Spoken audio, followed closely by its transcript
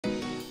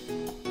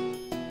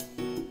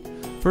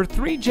For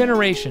 3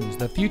 generations,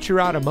 the Future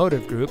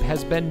Automotive Group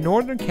has been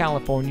Northern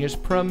California's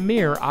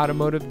premier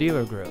automotive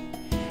dealer group.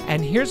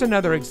 And here's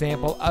another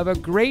example of a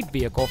great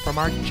vehicle from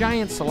our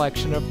giant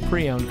selection of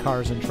pre-owned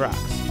cars and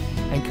trucks.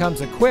 And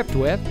comes equipped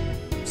with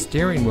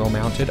steering wheel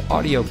mounted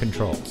audio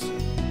controls,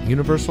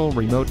 universal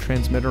remote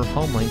transmitter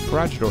home link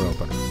garage door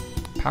opener,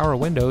 power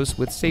windows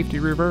with safety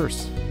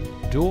reverse,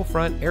 dual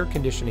front air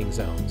conditioning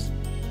zones,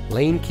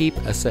 lane keep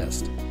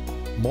assist,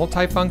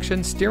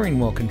 multifunction steering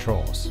wheel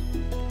controls,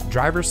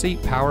 driver seat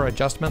power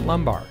adjustment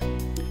lumbar,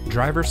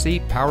 driver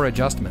seat power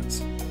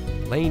adjustments,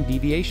 lane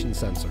deviation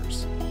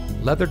sensors,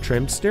 leather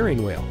trimmed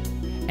steering wheel,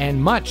 and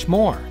much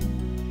more.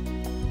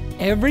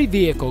 Every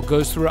vehicle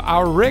goes through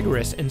our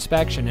rigorous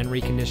inspection and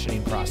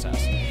reconditioning process.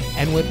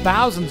 And with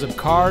thousands of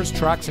cars,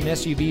 trucks, and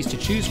SUVs to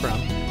choose from,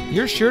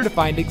 you're sure to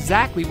find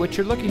exactly what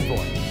you're looking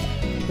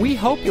for. We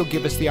hope you'll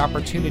give us the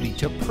opportunity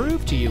to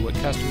prove to you what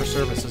customer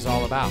service is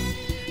all about.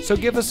 So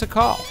give us a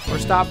call or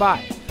stop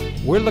by.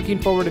 We're looking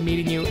forward to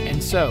meeting you,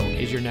 and so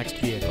is your next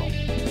vehicle.